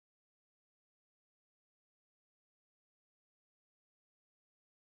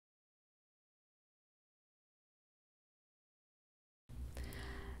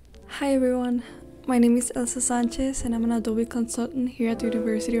Hi everyone, my name is Elsa Sanchez and I'm an Adobe consultant here at the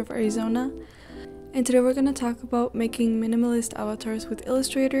University of Arizona. And today we're going to talk about making minimalist avatars with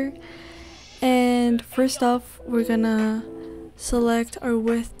Illustrator. And first off, we're going to select our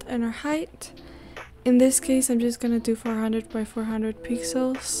width and our height. In this case, I'm just going to do 400 by 400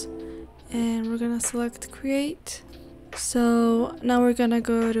 pixels. And we're going to select create. So now we're going to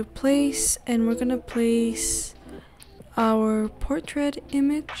go to place and we're going to place our portrait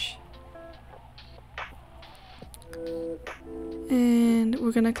image. And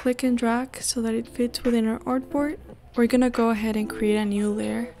we're gonna click and drag so that it fits within our artboard. We're gonna go ahead and create a new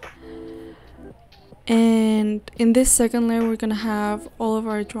layer. And in this second layer, we're gonna have all of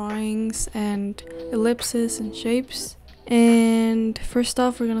our drawings and ellipses and shapes. And first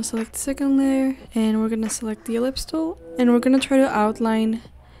off, we're gonna select the second layer and we're gonna select the ellipse tool. And we're gonna try to outline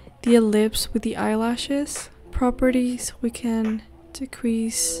the ellipse with the eyelashes. Properties, we can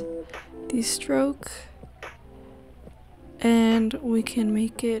decrease the stroke. And we can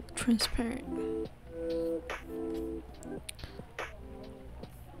make it transparent.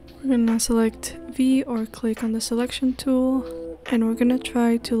 We're gonna select V or click on the selection tool and we're gonna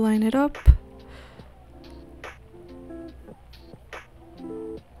try to line it up.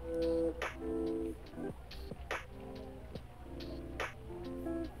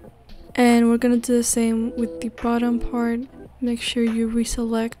 And we're gonna do the same with the bottom part. Make sure you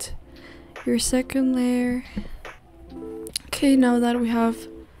reselect your second layer. Okay, now that we have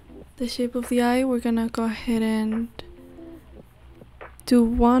the shape of the eye, we're gonna go ahead and do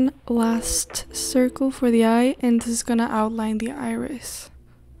one last circle for the eye, and this is gonna outline the iris.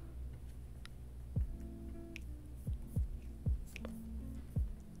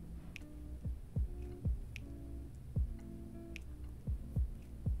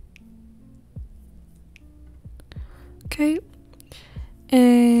 Okay,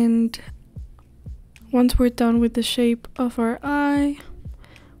 and once we're done with the shape of our eye,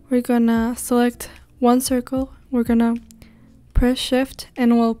 we're gonna select one circle. We're gonna press shift,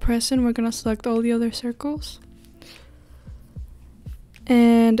 and while pressing, we're gonna select all the other circles.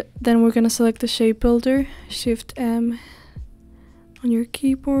 And then we're gonna select the shape builder, shift M on your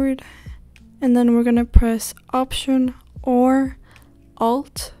keyboard. And then we're gonna press option or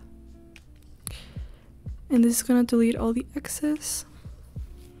alt. And this is gonna delete all the excess.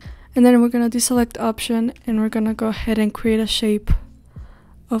 And then we're gonna deselect option and we're gonna go ahead and create a shape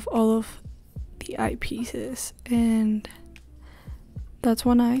of all of the eye pieces. And that's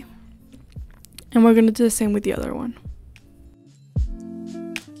one eye. And we're gonna do the same with the other one.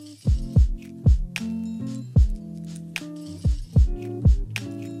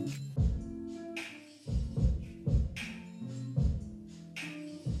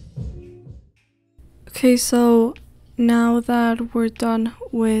 Okay, so now that we're done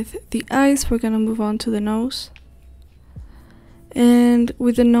with the eyes, we're gonna move on to the nose. And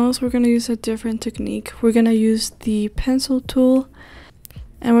with the nose, we're gonna use a different technique. We're gonna use the pencil tool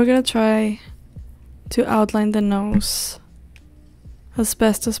and we're gonna try to outline the nose as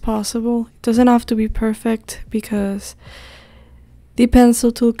best as possible. It doesn't have to be perfect because the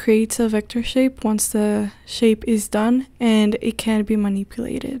pencil tool creates a vector shape once the shape is done and it can be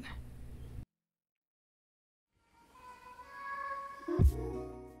manipulated.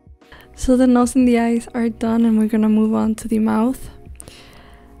 So the nose and the eyes are done and we're gonna move on to the mouth.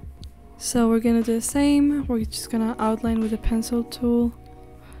 So we're gonna do the same. We're just gonna outline with the pencil tool.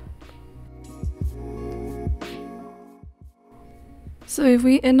 So if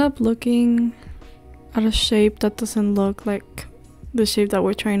we end up looking at a shape that doesn't look like the shape that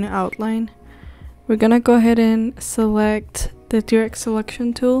we're trying to outline, we're gonna go ahead and select the direct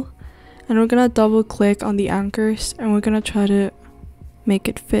selection tool and we're gonna double click on the anchors and we're gonna try to make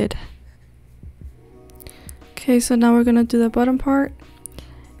it fit. Okay, so now we're gonna do the bottom part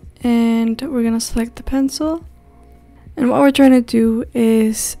and we're gonna select the pencil. And what we're trying to do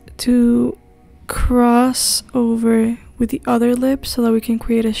is to cross over with the other lip so that we can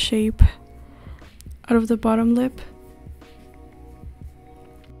create a shape out of the bottom lip.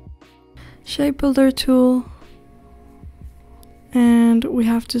 Shape builder tool. And we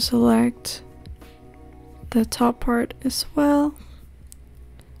have to select the top part as well.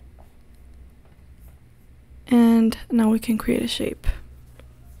 And now we can create a shape.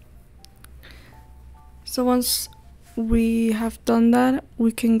 So once we have done that,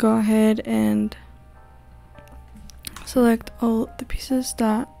 we can go ahead and select all the pieces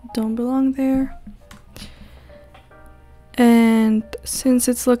that don't belong there. And since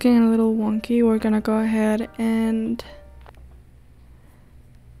it's looking a little wonky, we're gonna go ahead and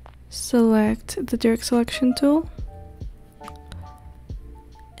select the direct selection tool.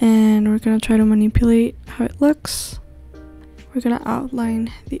 and we're gonna try to manipulate how it looks. We're gonna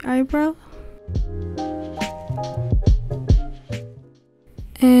outline the eyebrow.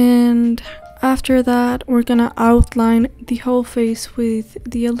 And after that, we're gonna outline the whole face with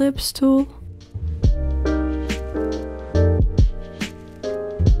the ellipse tool.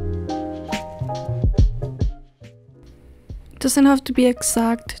 It doesn't have to be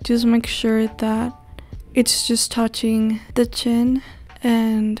exact, just make sure that it's just touching the chin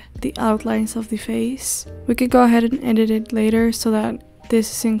and the outlines of the face. We could go ahead and edit it later so that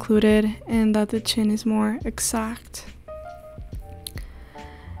this is included and that the chin is more exact.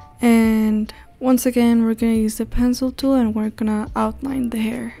 And once again, we're gonna use the pencil tool and we're gonna outline the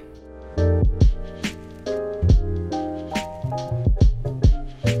hair.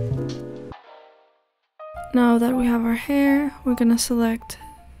 Now that we have our hair, we're gonna select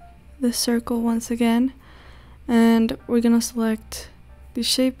the circle once again, and we're gonna select the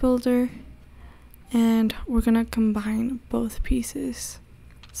shape builder, and we're gonna combine both pieces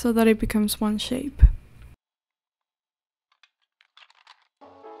so that it becomes one shape.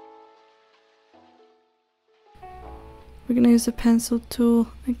 We're gonna use the pencil tool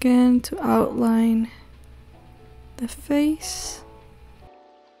again to outline the face.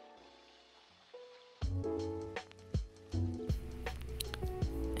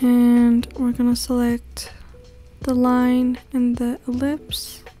 And we're gonna select the line and the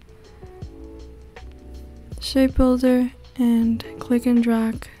ellipse, shape builder, and click and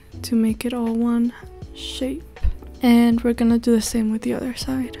drag to make it all one shape. And we're gonna do the same with the other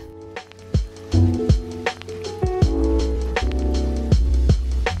side.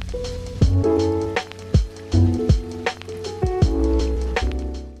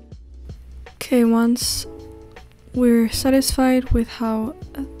 Okay, once we're satisfied with how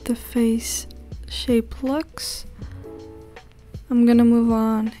the face shape looks, I'm gonna move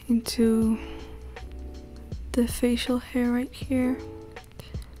on into the facial hair right here.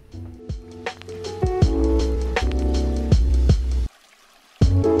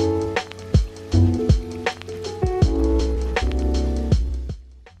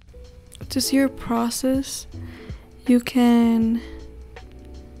 To see your process, you can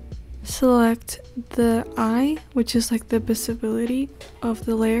select the eye, which is like the visibility of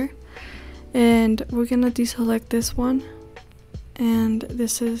the layer, and we're gonna deselect this one, and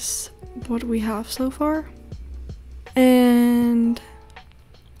this is what we have so far. And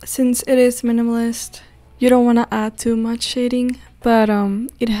since it is minimalist, you don't want to add too much shading, but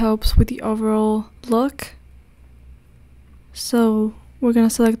it helps with the overall look. So we're gonna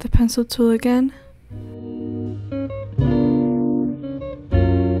select the pencil tool again.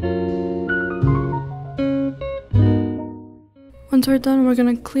 Once we're done, we're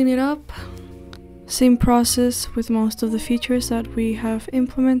gonna clean it up. Same process with most of the features that we have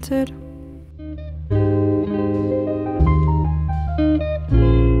implemented.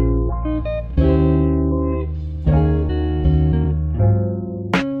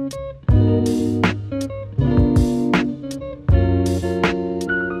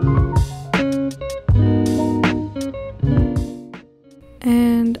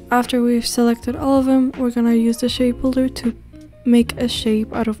 And after we've selected all of them, we're gonna use the shape builder to make a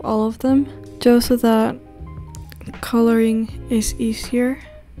shape out of all of them, just so that coloring is easier.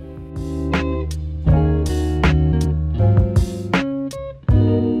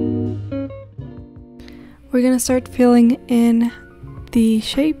 We're gonna start filling in the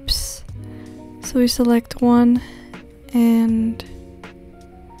shapes. So we select one, and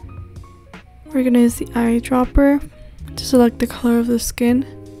we're gonna use the eyedropper to select the color of the skin.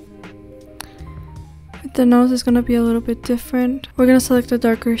 The nose is going to be a little bit different. We're going to select a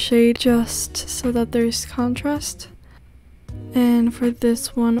darker shade just so that there's contrast. And for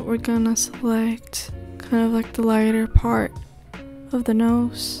this one, we're going to select kind of like the lighter part of the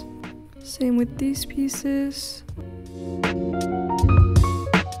nose. Same with these pieces.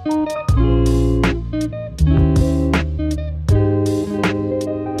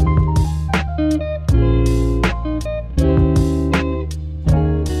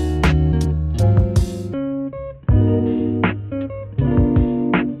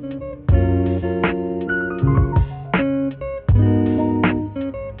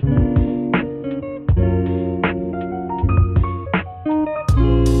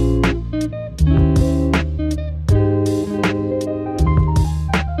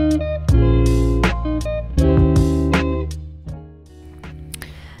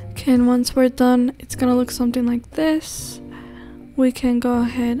 And once we're done, it's gonna look something like this. We can go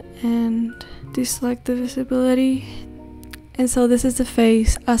ahead and deselect the visibility. And so this is the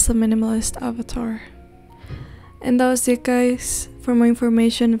face as a minimalist avatar. And that was it, guys. For more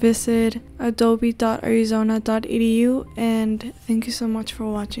information, visit adobe.arizona.edu, and thank you so much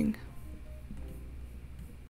for watching.